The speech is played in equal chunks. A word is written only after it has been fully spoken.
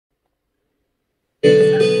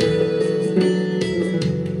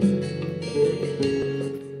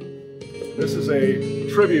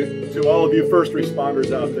tribute to all of you first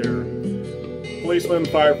responders out there. Policemen,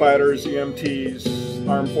 firefighters, EMTs,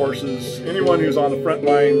 armed forces, anyone who's on the front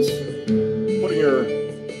lines, putting your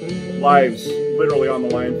lives literally on the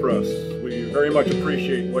line for us. We very much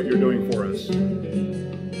appreciate what you're doing for us.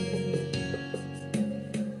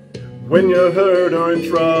 When you're hurt or in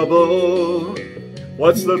trouble,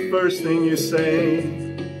 what's the first thing you say?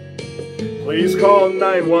 Please call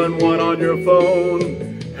 911 on your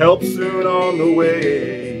phone, help soon on the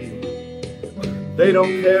way. They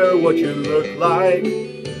don't care what you look like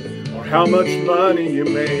or how much money you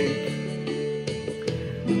make.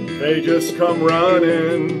 They just come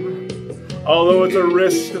running, although it's a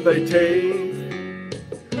risk that they take.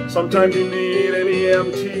 Sometimes you need an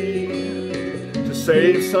EMT to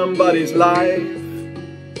save somebody's life.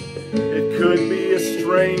 It could be a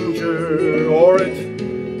stranger or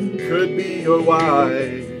it could be your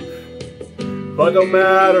wife. But no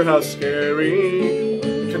matter how scary,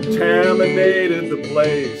 contaminated the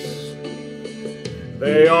place,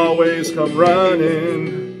 they always come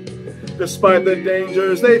running, despite the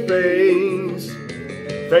dangers they face.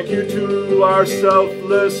 Thank you to our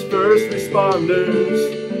selfless first responders.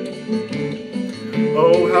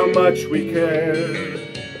 Oh, how much we care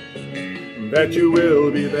that you will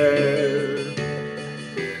be there.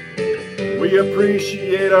 We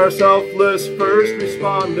appreciate our selfless first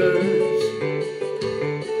responders.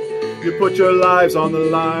 You put your lives on the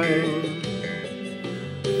line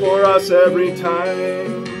for us every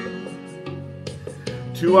time.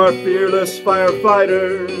 To our fearless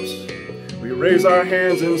firefighters, we raise our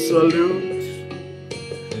hands in salute.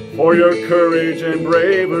 For your courage and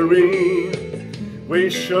bravery, we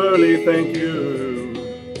surely thank you.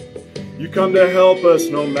 You come to help us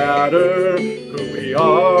no matter who we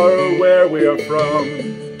are or where we are from.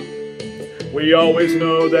 We always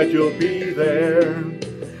know that you'll be there.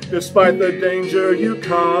 Despite the danger you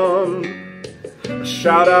come. A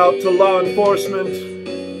shout out to law enforcement.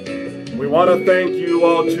 We want to thank you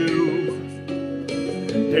all too.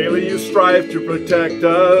 Daily you strive to protect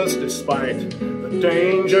us despite the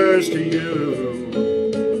dangers to you.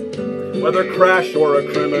 Whether crash or a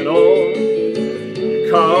criminal, you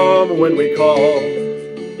come when we call.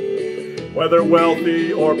 Whether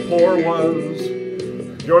wealthy or poor ones,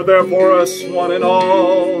 you're there for us one and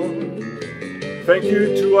all. Thank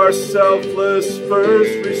you to our selfless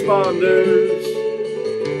first responders.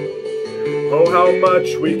 Oh, how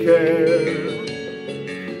much we care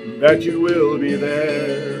that you will be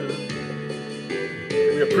there.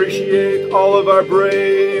 We appreciate all of our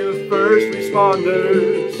brave first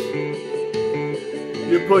responders.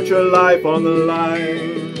 You put your life on the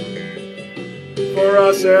line for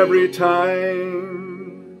us every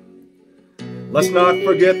time. Let's not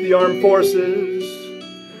forget the armed forces.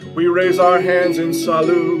 We raise our hands in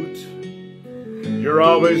salute. You're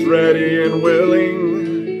always ready and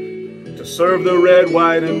willing to serve the red,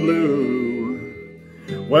 white, and blue.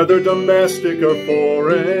 Whether domestic or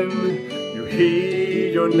foreign, you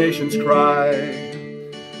heed your nation's cry.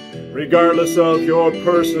 Regardless of your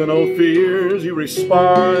personal fears, you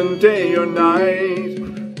respond day or night.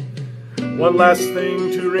 One last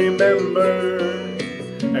thing to remember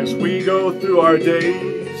as we go through our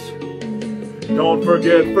days. Don't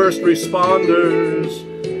forget first responders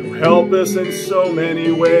who help us in so many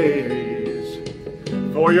ways.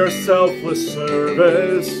 For your selfless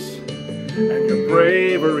service and your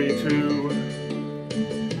bravery too.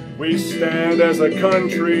 We stand as a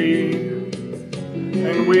country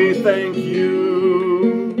and we thank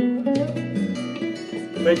you.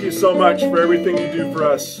 Thank you so much for everything you do for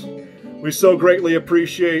us. We so greatly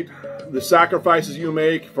appreciate the sacrifices you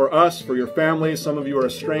make for us, for your families. Some of you are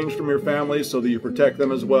estranged from your families so that you protect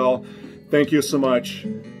them as well. Thank you so much.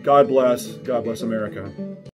 God bless. God bless America.